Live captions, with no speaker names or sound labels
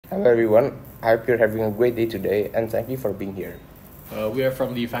Hello everyone, I hope you're having a great day today and thank you for being here. We are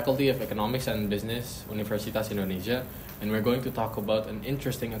from the Faculty of Economics and Business, Universitas Indonesia, and we're going to talk about an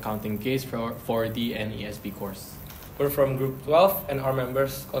interesting accounting case for the NESB course. We're from Group 12 and our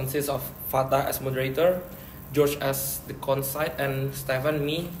members consist of Fatah as moderator, George as the cons side, and Stephan,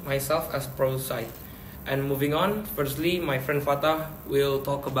 myself as pro side. And moving on, firstly, my friend Fatah will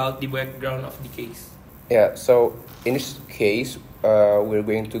talk about the background of the case. Yeah, so in this case, we're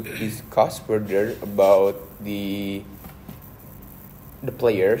going to discuss further about the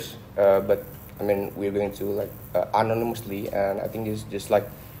players, but I mean we're going to anonymously, and I think this is just like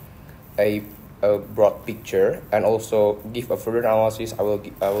a broad picture, and also give a further analysis. I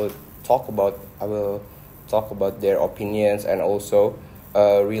will talk about their opinions and also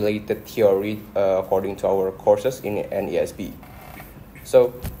related theory according to our courses in NESB.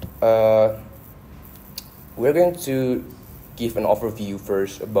 So we're going to give an overview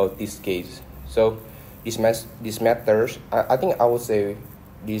first about this case. So this matters. I think I would say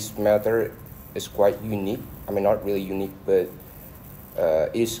this matter is quite unique. I mean, not really unique, but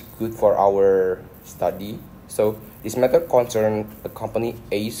it is good for our study. So this matter concerns a company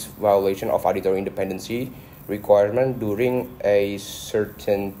A's violation of auditor independency requirement during a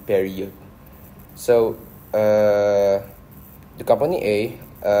certain period. So the company A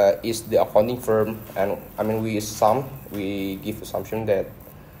is the accounting firm, and I mean we give assumption that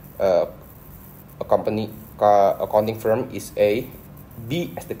accounting firm is A,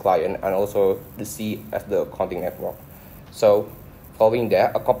 B as the client, and also the C as the accounting network. So following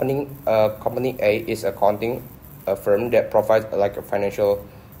that, a company A is accounting a firm that provides like a financial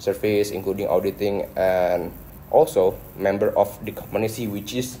service including auditing, and also member of the company C,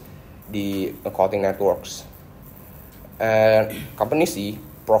 which is the accounting networks. And company C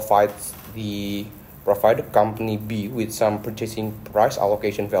provides the company B with some purchasing price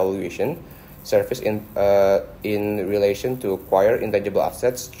allocation valuation service in relation to acquire intangible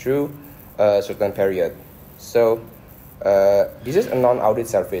assets through a certain period. So this is a non-audit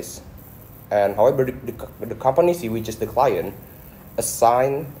service, and however the company C, which is the client,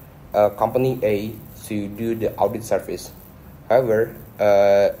 assign company A to do the audit service. However,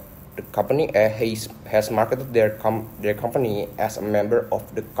 the company A has marketed their company as a member of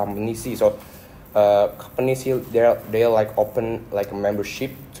the company C. So company C, they like open like a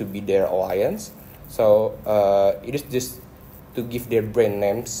membership to be their alliance. So it is just to give their brand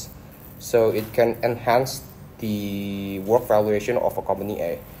names, so it can enhance the work valuation of a company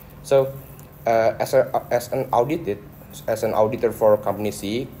A. So as an auditor for company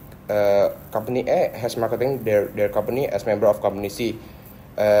C, company A has marketing their company as member of company C,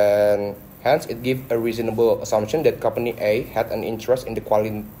 and hence it gives a reasonable assumption that company A had an interest in the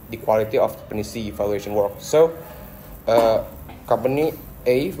quality of company C valuation work. So company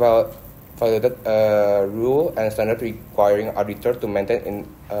A violated rule and standard requiring auditor to maintain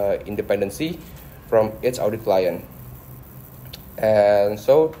independency from its audit client, and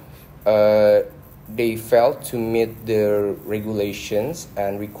so they failed to meet the regulations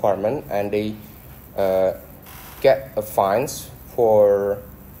and requirement, and they get a fines for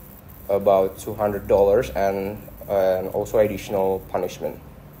about $200 and also additional punishment.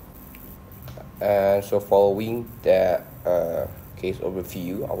 And so following that case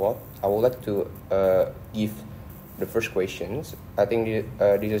overview, I would like to give the first questions. I think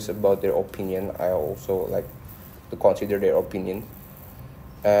this is about their opinion. I also like to consider their opinion.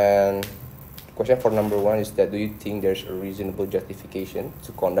 And question for number one is that, do you think there's a reasonable justification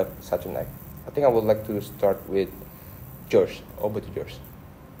to conduct such an act? I think I would like to start with George. Over to George.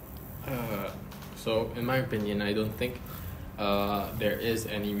 So in my opinion, I don't think there is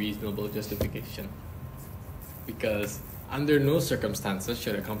any reasonable justification, because under no circumstances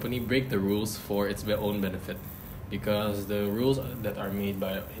should a company break the rules for its own benefit, because the rules that are made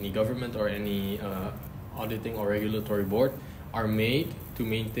by any government or any auditing or regulatory board are made to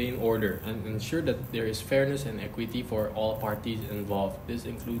maintain order and ensure that there is fairness and equity for all parties involved. This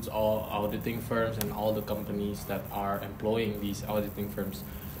includes all auditing firms and all the companies that are employing these auditing firms.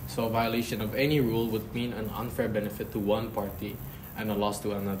 So violation of any rule would mean an unfair benefit to one party and a loss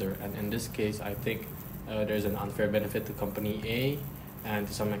to another. And in this case, I think there's an unfair benefit to company A and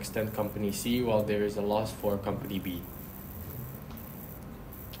to some extent company C, while there is a loss for company B.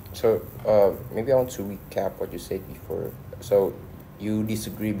 So maybe I want to recap what you said before. So you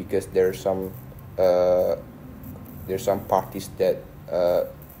disagree because there's some parties that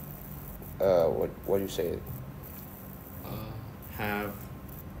what do you say? Have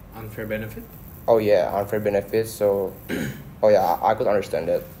unfair benefit? Oh yeah, unfair benefits. So, oh yeah, I could understand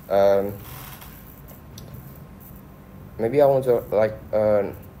that. Maybe I want to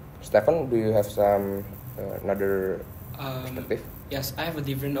Stephan, do you have some another perspective? Yes, I have a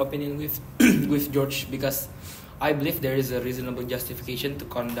different opinion with with George, because I believe there is a reasonable justification to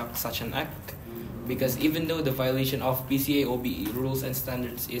conduct such an act, because even though the violation of PCAOB rules and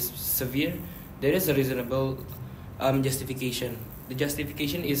standards is severe, there is a reasonable justification. The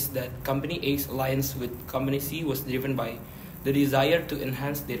justification is that Company A's alliance with Company C was driven by the desire to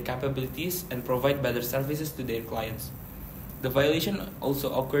enhance their capabilities and provide better services to their clients. The violation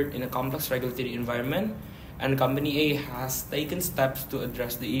also occurred in a complex regulatory environment, and Company A has taken steps to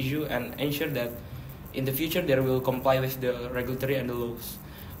address the issue and ensure that in the future they will comply with the regulatory and the laws.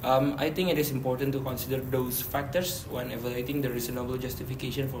 I think it is important to consider those factors when evaluating the reasonable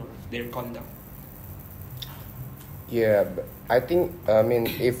justification for their conduct. Yeah, but I think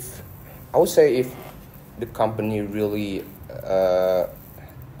if I would say if the company really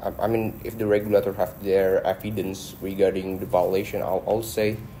if the regulator have their evidence regarding the violation, I'll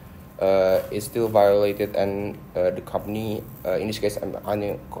say it's still violated, and the company in this case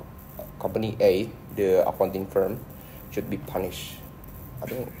company A, the accounting firm, should be punished. I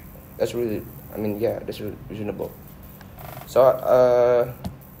think that's really that's really reasonable. So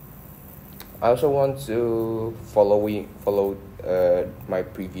I also want to follow my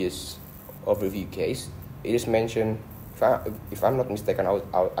previous overview case. It is mentioned, if I'm not mistaken,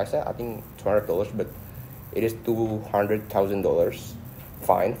 I said I think $200, but it is $200,000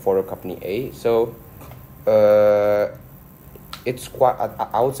 fine for Company A. So it's quite.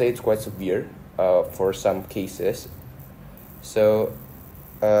 I would say it's quite severe for some cases. So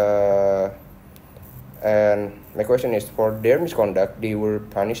and my question is, for their misconduct, they were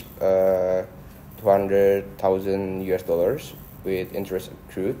punished $200,000 with interest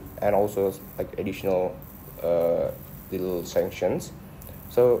accrued, and also like additional little sanctions.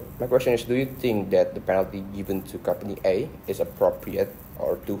 So my question is, do you think that the penalty given to Company A is appropriate,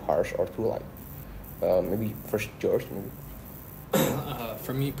 or too harsh, or too light? Maybe first George. Maybe.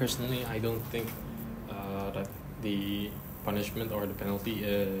 For me personally, I don't think that the punishment or the penalty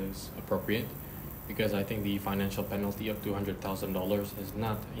is appropriate, because I think the financial penalty of $200,000 is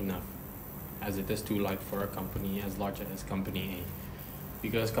not enough, as it is too light for a company as large as Company A.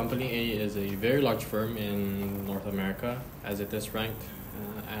 Because Company A is a very large firm in North America, as it is ranked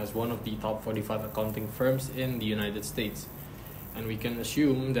as one of the top 45 accounting firms in the United States. And we can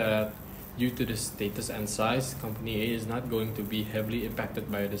assume that due to the status and size, Company A is not going to be heavily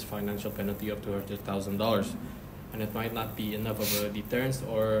impacted by this financial penalty of $200,000. And it might not be enough of a deterrence,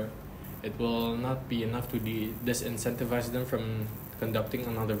 or it will not be enough to disincentivize them from conducting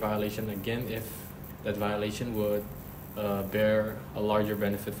another violation again if that violation would bear a larger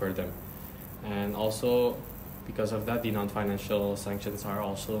benefit for them. And also, because of that, the non-financial sanctions are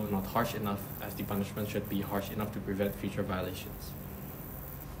also not harsh enough, as the punishment should be harsh enough to prevent future violations.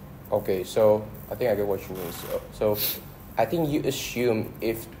 Okay, so I think I get what you mean. So I think you assume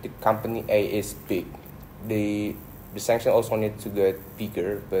if the Company A is big, the sanction also needs to get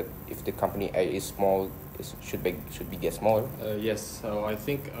bigger. But if the Company A is small, it should get smaller. Yes, so I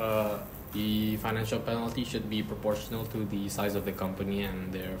think the financial penalty should be proportional to the size of the company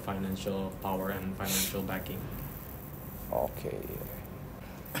and their financial power and financial backing. Okay.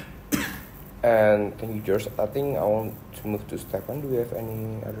 And thank you, George. I think I want to move to Stephan. Do you have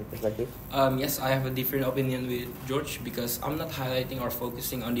any other perspective? Yes, I have a different opinion with George, because I'm not highlighting or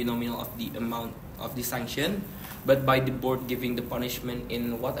focusing on the nominal of the amount of the sanction, but by the board giving the punishment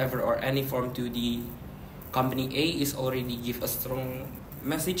in whatever or any form to the Company A is already give a strong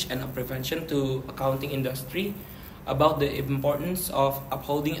message and a prevention to accounting industry about the importance of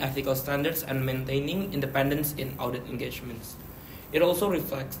upholding ethical standards and maintaining independence in audit engagements. It also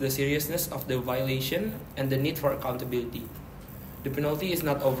reflects the seriousness of the violation and the need for accountability. The penalty is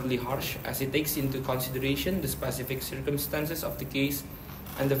not overly harsh, as it takes into consideration the specific circumstances of the case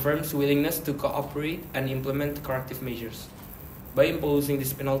and the firm's willingness to cooperate and implement corrective measures. By imposing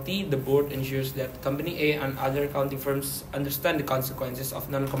this penalty, the board ensures that Company A and other accounting firms understand the consequences of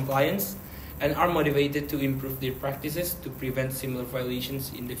non-compliance and are motivated to improve their practices to prevent similar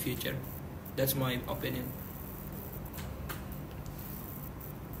violations in the future. That's my opinion.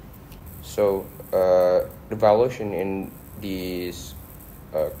 So the violation in this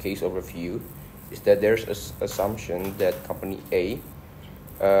case overview is that there's an assumption that Company A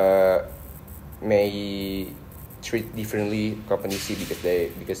may treat differently Company C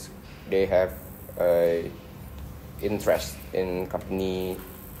because they have interest in Company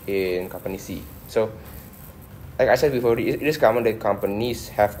C. So, like I said before, it is common that companies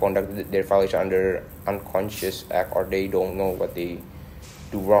have conducted their violation under unconscious act, or they don't know what they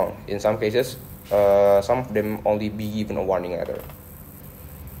do wrong. In some cases, some of them only be given a warning letter.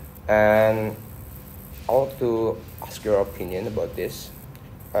 And I want to ask your opinion about this.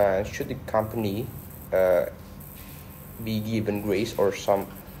 Should the company be given grace or some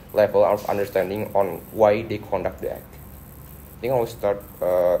level of understanding on why they conduct the act? I think I will start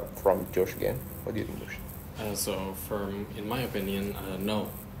from Josh again. What do you think, Josh? In my opinion, no.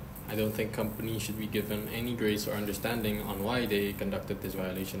 I don't think companies should be given any grace or understanding on why they conducted this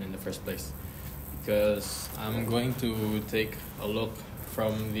violation in the first place. Because I'm going to take a look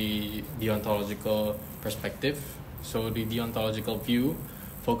from the deontological perspective. So the deontological view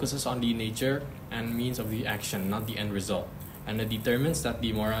focuses on the nature and means of the action, not the end result. And it determines that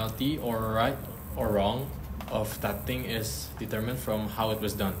the morality or right or wrong of that thing is determined from how it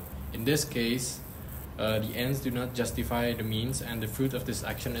was done. In this case, the ends do not justify the means, and the fruit of this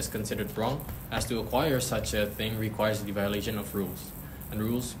action is considered wrong, as to acquire such a thing requires the violation of rules. And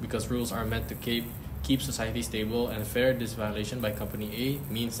because rules are meant to keep society stable and fair, this violation by Company A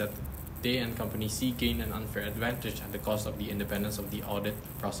means that they and Company C gain an unfair advantage at the cost of the independence of the audit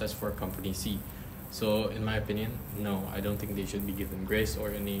process for Company C. So, in my opinion, no, I don't think they should be given grace or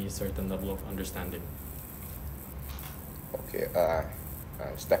any certain level of understanding. Okay,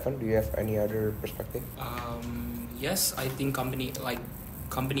 Stephan, do you have any other perspective? Yes, I think company A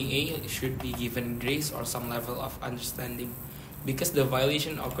should be given grace or some level of understanding, because the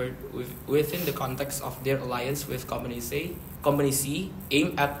violation occurred within the context of their alliance with Company C,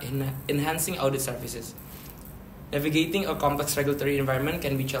 aimed at enhancing audit services. Navigating a complex regulatory environment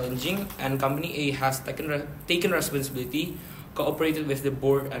can be challenging, and Company A has taken responsibility, cooperated with the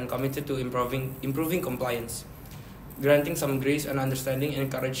board, and committed to improving compliance. Granting some grace and understanding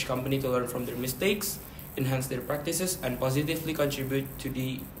encourage company to learn from their mistakes, enhance their practices, and positively contribute to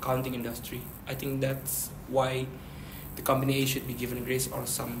the accounting industry. I think that's why the Company A should be given grace or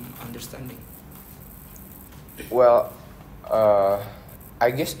some understanding. Well,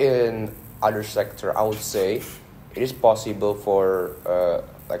 I guess in other sector, I would say it is possible for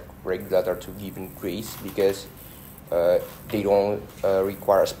like regulator to give in grace because they don't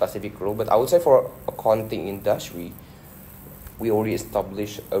require a specific rule. But I would say for accounting industry, we already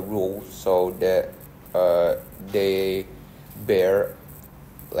established a rule so that they bear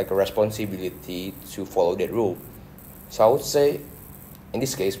like a responsibility to follow that rule. So I would say in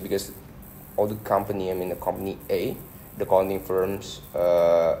this case, because all the company A, the accounting firms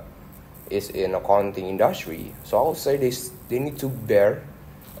is in accounting industry, so I would say they need to bear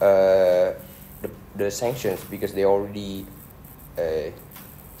the sanctions because they already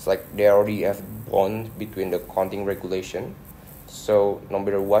it's like they already have bond between the accounting regulation. So no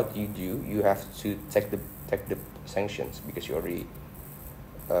matter what you do, you have to take the sanctions because you already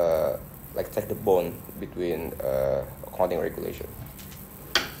take the bond between accounting regulation.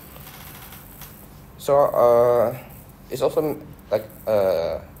 So it's also like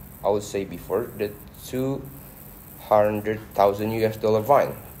I would say before the $200,000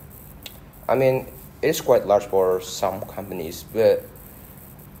 fine. I mean, it's quite large for some companies, but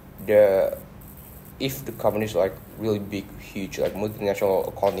if the company is like really big, huge, like multinational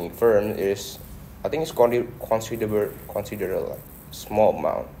accounting firm, I think it's considered like small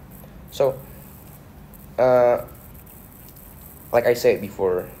amount. So, like I said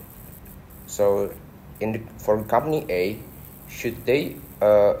before, so for company A, should they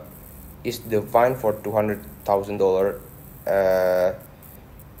is the fine for $200,000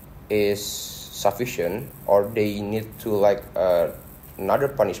 is sufficient, or they need to like another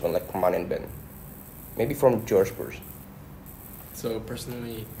punishment like permanent ban? Maybe from George first. So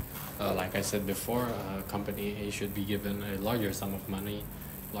personally, like I said before, Company A should be given a larger sum of money,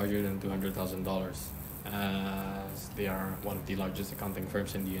 larger than $200,000, as they are one of the largest accounting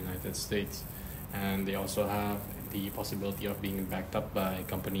firms in the United States, and they also have the possibility of being backed up by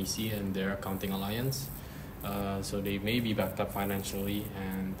Company C and their accounting alliance. So they may be backed up financially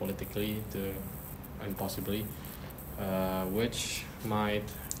and politically and possibly, which might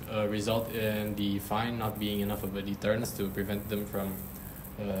result in the fine not being enough of a deterrence to prevent them from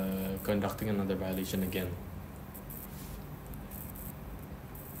conducting another violation again.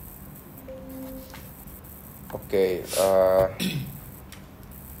 Okay,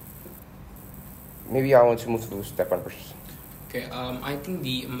 maybe I want to move to Stephan first. Okay, I think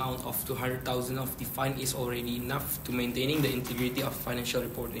the amount of 200,000 of the fine is already enough to maintaining the integrity of financial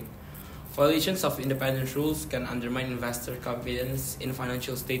reporting. Violations of independent rules can undermine investor confidence in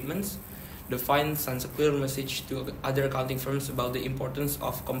financial statements. The fine sends a clear message to other accounting firms about the importance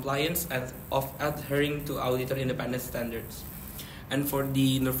of compliance and of adhering to auditor independence standards. And for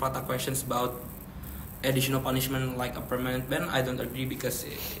the Nurfattah questions about additional punishment like a permanent ban, I don't agree because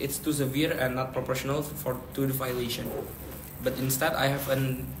it's too severe and not proportional to the violation. But instead, I have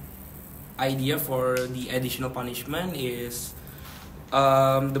an idea for the additional punishment is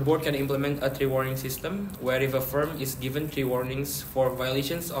the board can implement a 3-warning system where if a firm is given 3 warnings for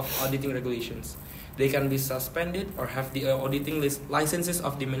violations of auditing regulations, they can be suspended or have the auditing licenses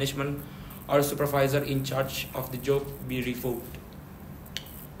of the management or supervisor in charge of the job be revoked.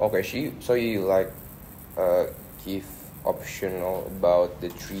 Okay, so you give optional about the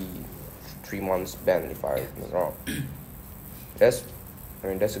three months ban, if I'm not wrong. That's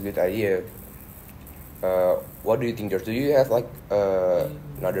a good idea. What do you think, George? Do you have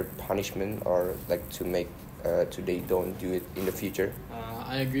another punishment or to make so they don't do it in the future?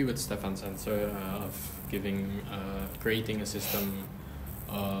 I agree with Stephan's answer of creating a system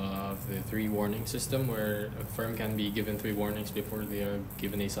of the 3 warning system where a firm can be given 3 warnings before they are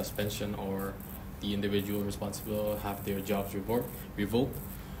given a suspension or the individual responsible have their jobs revoked.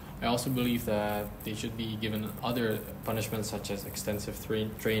 I also believe that they should be given other punishments such as extensive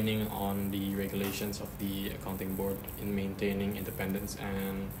training on the regulations of the accounting board in maintaining independence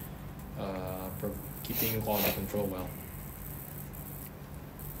and keeping quality control well.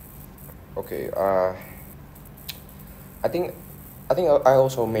 Okay. I think I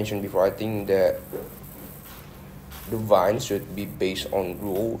also mentioned before. I think that the fine should be based on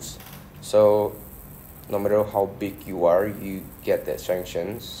rules. So no matter how big you are, you get that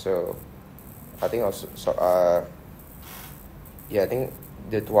sanctions. So I think also I think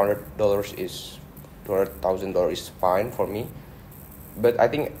the $200,000 is fine for me. But I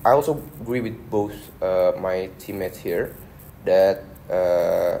think I also agree with both my teammates here that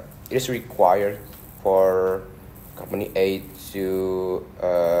it is required for company A to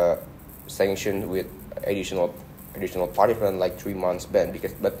sanction with additional punishment like 3 months ban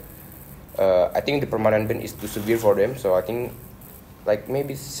but I think the permanent ban is too severe for them. So I think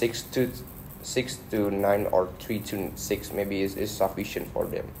maybe 6 to 9 or 3 to 6 maybe is sufficient for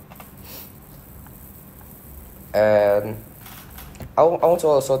them. And I want to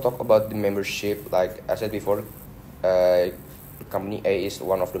also talk about the membership. Like I said before, company A is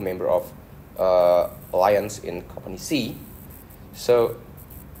one of the member of alliance in company C. So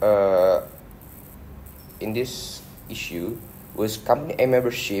in this issue, with company A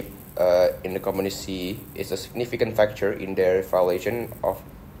membership in the company C is a significant factor in their violation of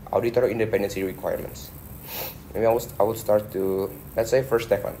auditor independency requirements. Maybe I would start to, let's say first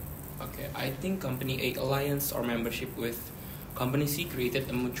Stephan. Okay, I think company A alliance or membership with company C created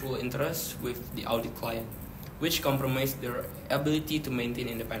a mutual interest with the audit client, which compromised their ability to maintain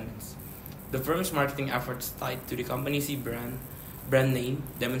independence. The firm's marketing efforts tied to the company C brand name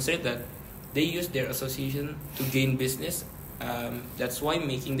demonstrate that they used their association to gain business. That's why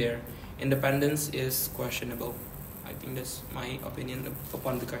making their independence is questionable. I think that's my opinion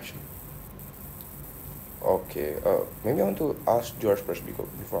upon the question. Okay, maybe I want to ask George first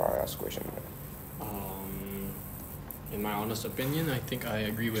before I ask question. In my honest opinion, I think I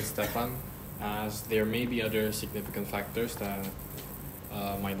agree with Stephan, as there may be other significant factors that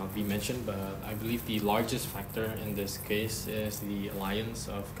might not be mentioned, but I believe the largest factor in this case is the alliance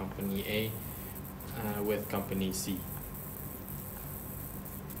of company A with company C.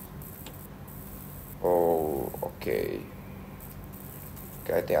 Oh, okay.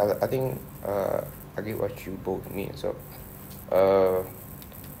 Okay, I think I get what you both mean. So,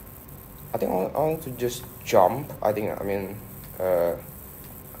 I think I want to just jump.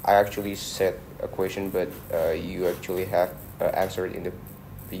 I actually said a question, but you actually have answered in the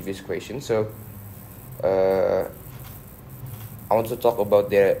previous question. So, I want to talk about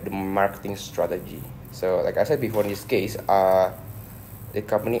the marketing strategy. So, like I said before, in this case, the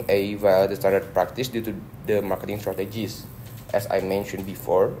company A violated the standard practice due to the marketing strategies. As I mentioned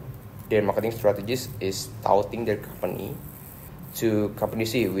before, their marketing strategies is touting their company to company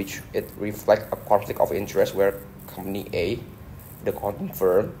C, which it reflects a conflict of interest where company A, the accounting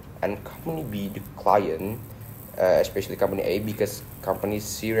firm, and company B, the client, especially company A, because company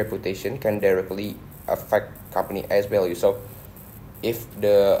C reputation can directly affect company A's value. So if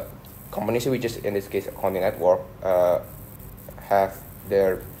the company C, which is in this case accounting network, have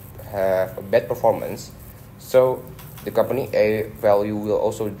a bad performance, so the company A value will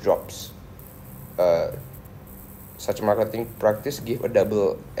also drops. Such marketing practice give a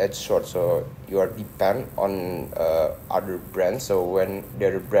double-edged sword. So you are depend on other brands. So when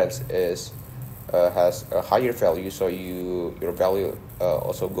their brands has a higher value, so your value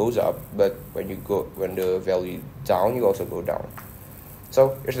also goes up. But when the value down, you also go down.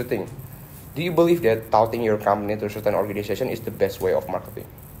 So here's the thing: do you believe that touting your company to a certain organization is the best way of marketing?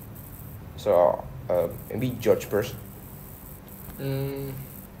 So maybe George first.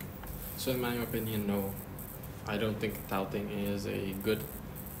 So in my opinion, no. I don't think touting is a good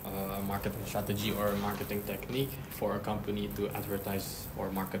marketing strategy or marketing technique for a company to advertise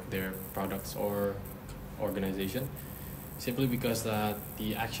or market their products or organization, simply because that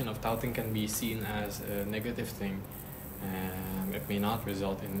the action of touting can be seen as a negative thing, and it may not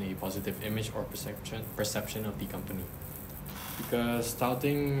result in a positive image or perception of the company. Because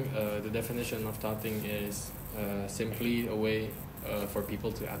touting, the definition of touting is simply a way for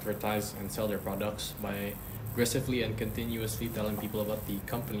people to advertise and sell their products by aggressively and continuously telling people about the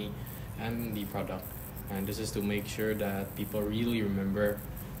company and the product. And this is to make sure that people really remember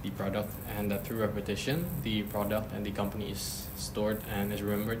the product, and that through repetition, the product and the company is stored and is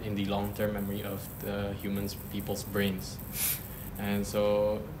remembered in the long-term memory of the people's brains. And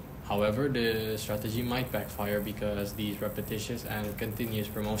so, however, the strategy might backfire because these repetitious and continuous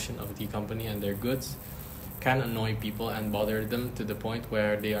promotion of the company and their goods can annoy people and bother them to the point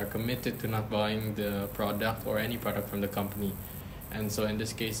where they are committed to not buying the product or any product from the company. And so in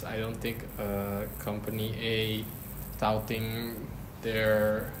this case, I don't think company A touting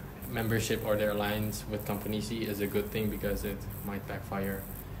their membership or their alliance with company C is a good thing, because it might backfire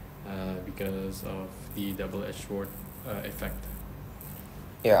because of the double-edged sword effect.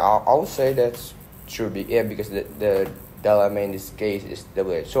 Yeah, I would say that's true. Because the dilemma in this case is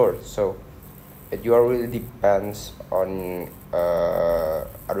double-edged sword. So it really depends on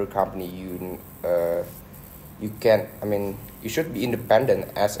other company. You can, you should be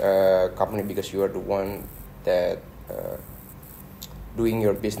independent as a company, because you are the one that doing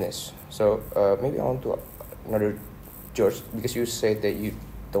your business. So maybe I want to another George, because you said that you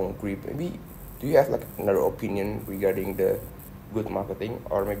don't agree. Maybe do you have like another opinion regarding the good marketing,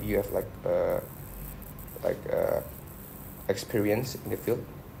 or maybe you have experience in the field?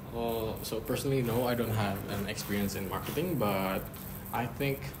 So personally, no, I don't have an experience in marketing, but I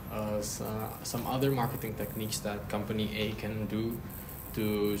think some other marketing techniques that company A can do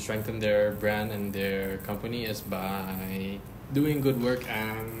to strengthen their brand and their company is by doing good work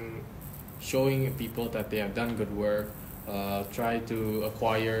and showing people that they have done good work. Try to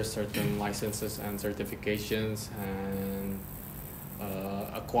acquire certain licenses and certifications, and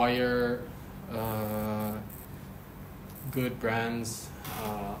acquire good brands,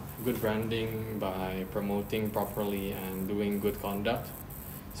 good branding by promoting properly and doing good conduct,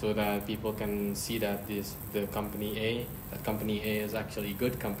 so that people can see that company A is actually a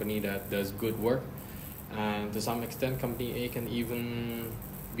good company that does good work. And to some extent, company A can even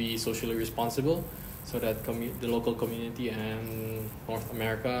be socially responsible, so that the local community and North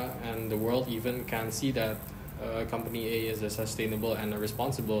America and the world even can see that company A is a sustainable and a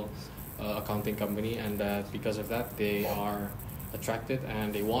responsible accounting company, and that because of that they are attracted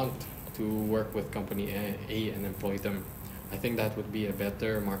and they want to work with company A and employ them. I think that would be a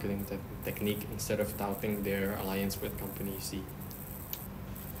better marketing technique instead of touting their alliance with company C.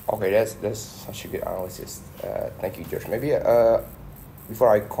 Okay, that's such a good analysis. Thank you, George. Maybe before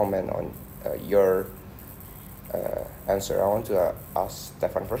I comment on your answer, I want to ask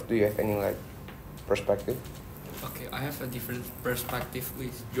Stephan first. Do you have any perspective? Okay, I have a different perspective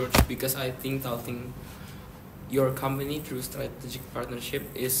with George, because I think touting your company through strategic partnership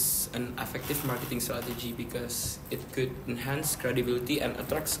is an effective marketing strategy, because it could enhance credibility and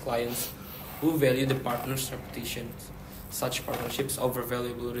attracts clients who value the partner's reputation. Such partnerships offer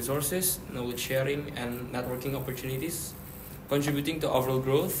valuable resources, knowledge sharing, and networking opportunities, contributing to overall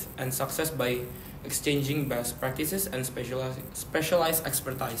growth and success by exchanging best practices and specialized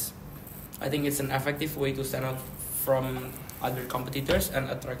expertise. I think it's an effective way to stand out from other competitors and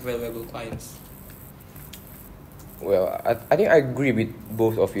attract valuable clients. Well, I think I agree with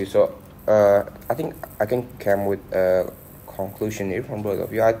both of you. So I think I can come with a conclusion here from both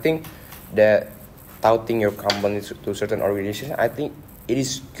of you. I think that touting your company to certain organizations, I think it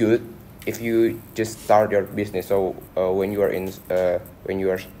is good if you just start your business. So when you are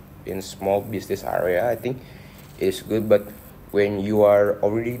in small business area, I think it's good. But when you are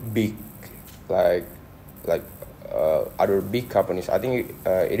already big, like other big companies, I think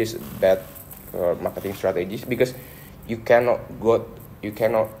it is bad marketing strategies, because you cannot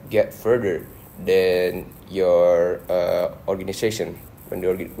get further than your organization when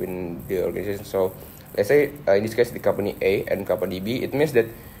the organization. So let's say in this case the company A and company B, it means that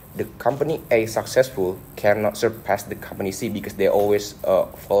the company A successful cannot surpass the company C, because they're always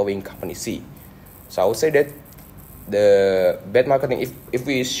following company C. So I would say that the bad marketing, if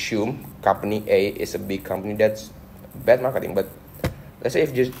we assume company A is a big company, that's bad marketing. But let's say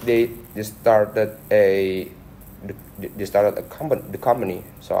if they started the company,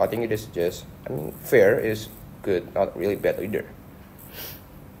 so I think it is just, fair is good, not really bad either.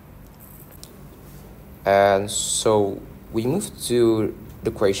 And so we move to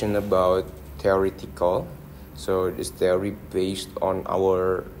the question about theoretical. So this theory based on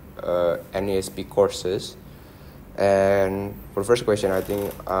our NASP courses. And for the first question, I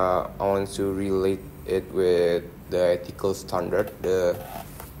think I want to relate it with the ethical standard, the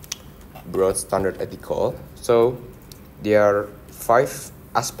broad standard ethical. So there are 5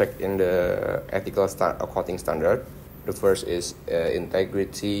 aspects in the ethical accounting standard. The first is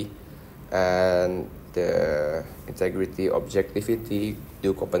integrity, and the integrity, objectivity,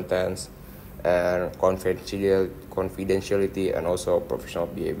 due competence, and confidentiality, and also professional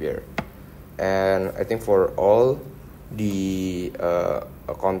behavior. And I think for all the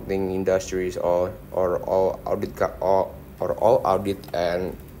accounting industries or all audit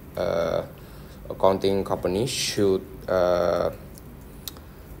and accounting companies should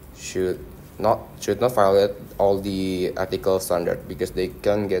not violate all the ethical standard, because they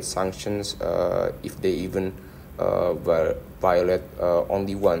can get sanctions if they even violate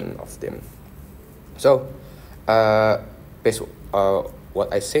only one of them. So, based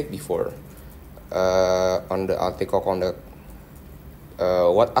what I said before on the ethical conduct,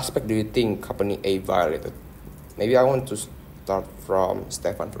 what aspect do you think company A violated? Maybe I want to start from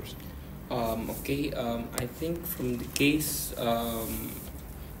Stephan first. I think from the case,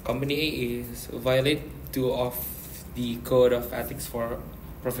 Company A is violate 2 of the code of ethics for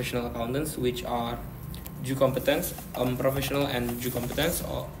professional accountants, which are due competence, professional and due competence,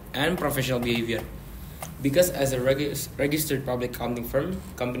 and professional behavior. Because as a registered public accounting firm,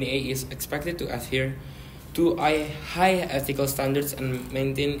 Company A is expected to adhere to high ethical standards and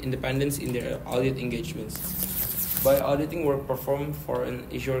maintain independence in their audit engagements. By auditing work performed for an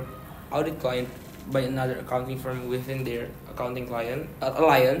issuer audit client by another accounting firm within their accounting client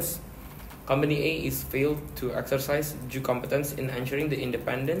alliance, Company A is failed to exercise due competence in ensuring the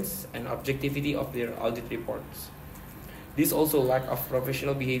independence and objectivity of their audit reports. This also lack of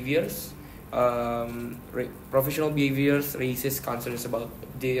professional behaviors. Professional behaviors raises concerns about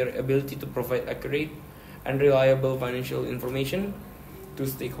their ability to provide accurate and reliable financial information to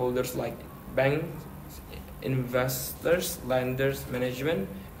stakeholders like banks, investors, lenders, management,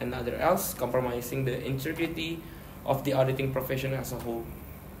 and other else, compromising the integrity of the auditing profession as a whole.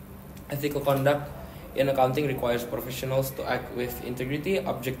 Ethical conduct in accounting requires professionals to act with integrity,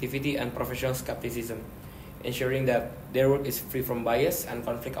 objectivity, and professional skepticism, ensuring that their work is free from bias and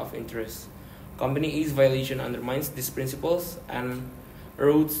conflict of interest. Company A's violation undermines these principles and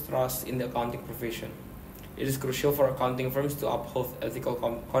erodes trust in the accounting profession. It is crucial for accounting firms to uphold ethical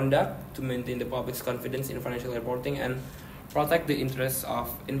conduct to maintain the public's confidence in financial reporting and protect the interests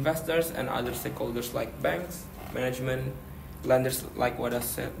of investors and other stakeholders like banks, management, lenders, like what I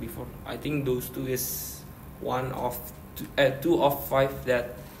said before. I think those 2 is 2 of 5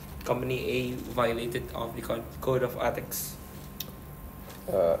 that Company A violated of the code of ethics.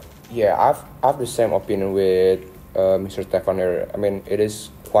 I have the same opinion with Mr. Stephan here. I mean, it is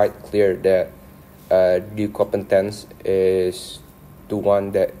quite clear that due competence is the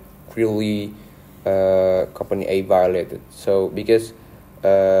one that really Company A violated. So because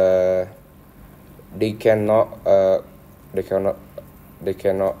they cannot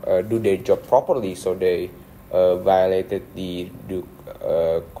do their job properly, so they violated the due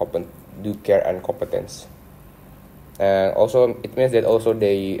care and competence. And also it means that also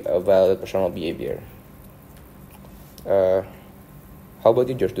they violate personal behavior. How about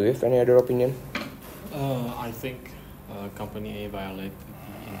you, George? Do you have any other opinion? I think Company A violated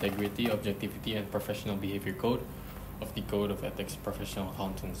the integrity, objectivity, and professional behavior code of the Code of Ethics Professional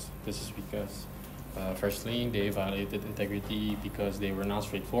Accountants. This is because, firstly, they violated integrity because they were not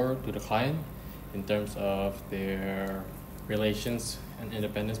straightforward to the client in terms of their relations and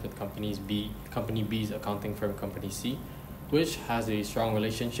independence with Company B's accounting firm, Company C, which has a strong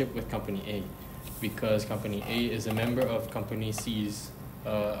relationship with Company A, because Company A is a member of Company C's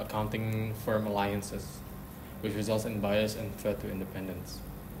accounting firm alliances, which results in bias and threat to independence.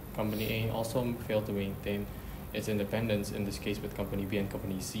 Company A also failed to maintain its independence in this case with Company B and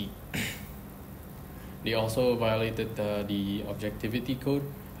Company C. They also violated the objectivity code,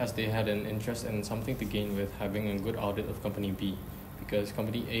 as they had an interest and something to gain with having a good audit of Company B, because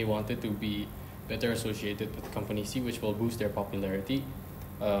Company A wanted to be better associated with Company C, which will boost their popularity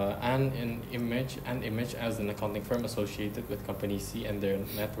and image as an accounting firm associated with Company C and their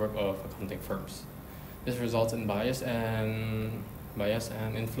network of accounting firms. This results in bias and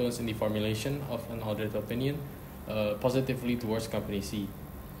influence in the formulation of an audit opinion positively towards Company C.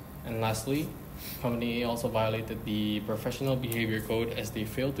 And lastly, Company A also violated the professional behavior code, as they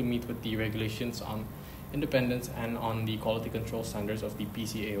failed to meet with the regulations on independence and on the quality control standards of the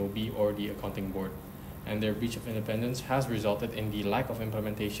PCAOB or the accounting board. and their breach of independence has resulted in the lack of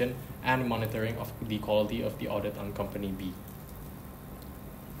implementation and monitoring of the quality of the audit on Company B.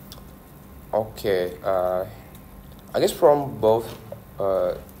 Okay, I guess from both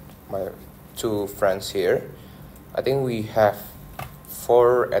my two friends here, I think we have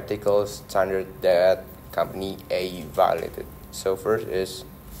 4 ethical standards that Company A violated. So first is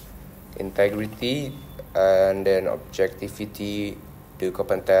integrity, and then objectivity, due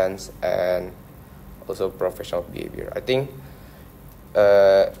competence, and also professional behavior. I think,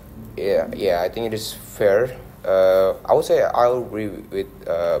 I think it is fair. I would say I'll agree with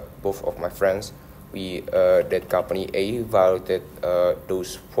both of my friends. That Company A violated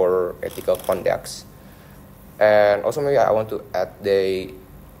those 4 ethical conducts, and also maybe I want to add it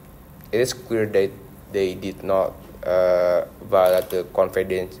is clear that they did not violate the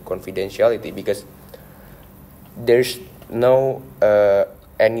confidentiality, because there's no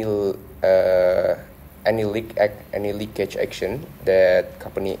any leakage action that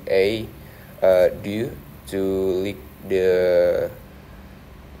Company A do to leak their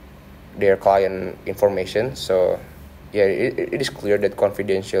client information. So yeah, it is clear that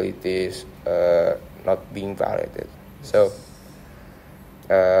confidentiality is not being violated. So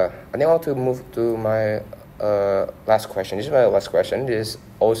I think I want to move to my last question. This is my last question. This is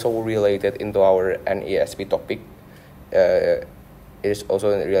also related into our NASP topic. It is also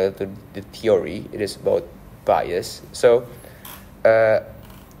related to the theory. It is about bias. So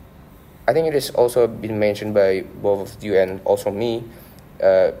I think it has also been mentioned by both of you and also me.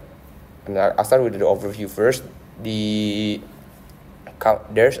 I'll start with the overview first.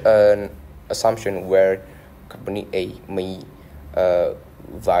 There's an assumption where Company A may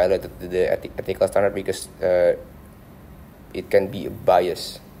violate the ethical standard because it can be a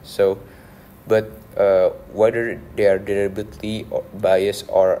bias. So, but whether they are deliberately biased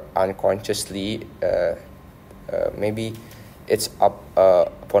or unconsciously, maybe it's up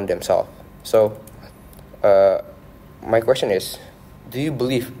upon themselves. So, my question is, do you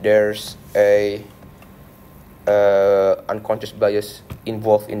believe there's a unconscious bias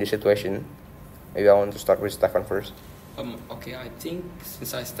involved in the situation? Maybe I want to start with Stephan first. Okay, I think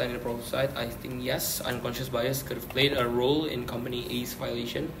since I stand in the pro side, I think yes, unconscious bias could have played a role in Company A's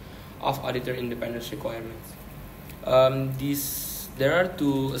violation of auditor independence requirements. There are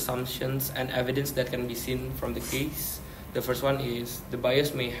 2 assumptions and evidence that can be seen from the case. The first one is the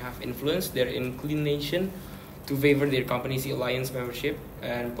bias may have influenced their inclination to favor their company's alliance membership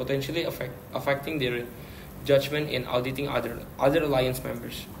and potentially affecting their judgment in auditing other alliance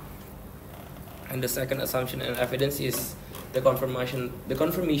members. And the second assumption and evidence is the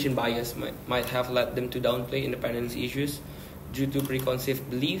confirmation bias might have led them to downplay independence issues due to preconceived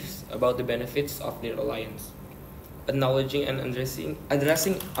beliefs about the benefits of their alliance. Acknowledging and addressing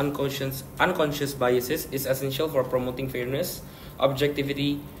unconscious biases is essential for promoting fairness,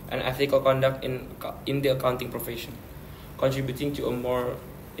 objectivity, and ethical conduct in the accounting profession, contributing to a more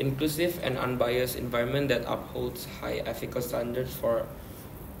inclusive and unbiased environment that upholds high ethical standards for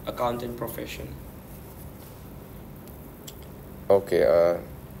accounting profession. Okay.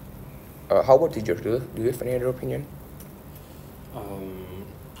 How about you, George? Do you have any other opinion?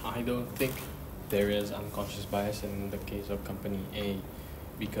 I don't think there is unconscious bias in the case of Company A,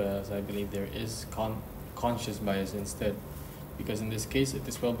 because I believe there is conscious bias instead. Because in this case, it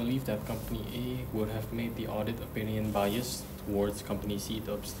is well believed that Company A would have made the audit opinion biased towards Company C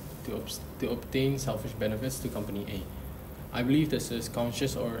to obtain selfish benefits to Company A. I believe this is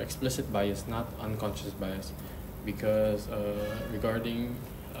conscious or explicit bias, not unconscious bias, because regarding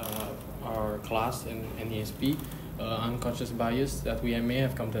our class in NASP, unconscious bias that we may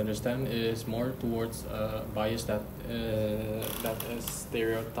have come to understand is more towards bias that is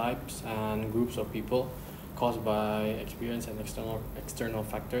stereotypes and groups of people caused by experience and external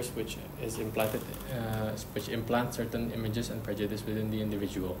factors, which implant certain images and prejudice within the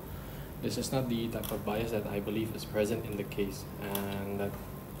individual. This is not the type of bias that I believe is present in the case, and that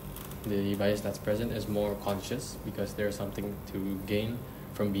the bias that's present is more conscious because there's something to gain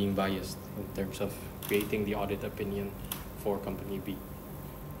from being biased in terms of creating the audit opinion for Company B.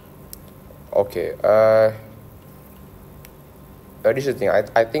 Okay. This is the thing.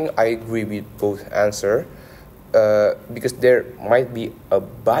 I think I agree with both answer. Because there might be a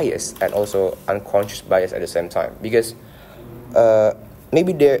bias and also unconscious bias at the same time. Because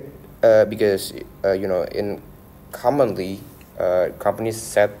maybe there, because in commonly companies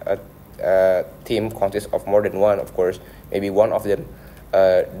set a team consists of more than one. Of course, maybe one of them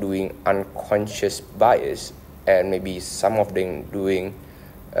doing unconscious bias, and maybe some of them doing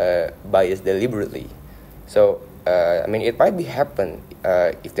bias deliberately. So it might be happen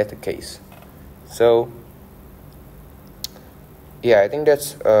if that's the case. So yeah, I think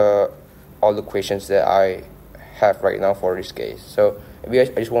that's all the questions that I have right now for this case. So maybe I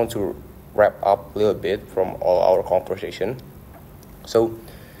just want to wrap up a little bit from all our conversation. So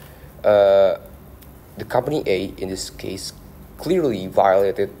the company A in this case clearly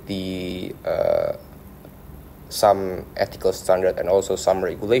violated the some ethical standard and also some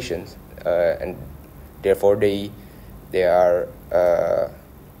regulations, and therefore they are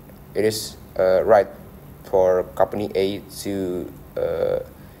it is right for company A to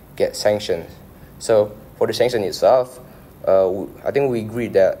get sanctions. So for the sanction itself, I think we agree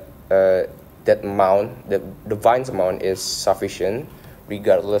that that amount, the fines amount, is sufficient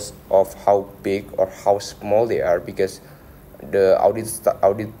regardless of how big or how small they are, because the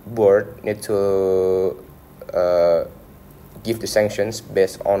audit board need to give the sanctions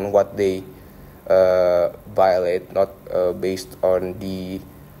based on what they violate, not based on the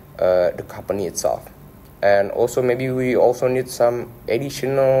company itself. And also maybe we also need some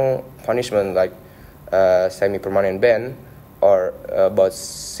additional punishment, like semi-permanent ban, or about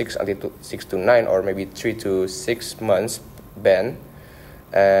 6 to 9 or maybe 3 to 6 months ban.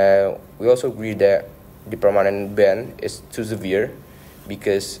 We also agree that the permanent ban is too severe,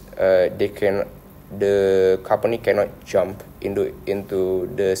 because the company cannot jump into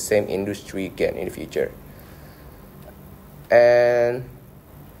the same industry again in the future. And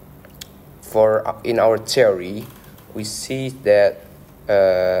in our theory, we see that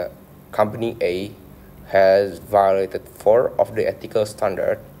company A has violated 4 of the ethical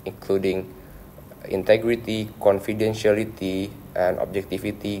standards, including integrity, confidentiality, and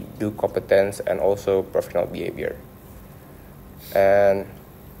objectivity, due competence, and also professional behavior. And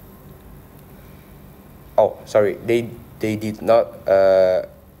they did not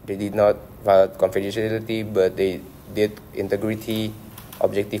violate confidentiality, but they did integrity,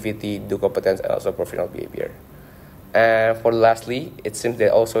 objectivity, due competence, and also professional behavior. And for lastly, it seems they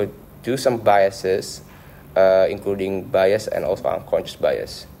also do some biases, including bias and also unconscious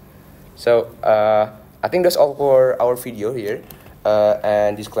bias. So I think that's all for our video here.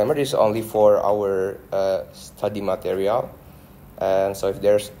 And disclaimer, this is only for our study material. And so if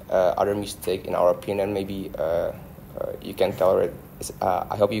there's other mistake in our opinion, maybe you can tolerate.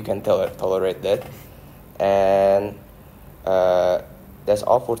 I hope you can tolerate that. And that's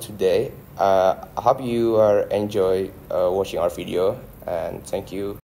all for today. I hope you are enjoy watching our video, and thank you.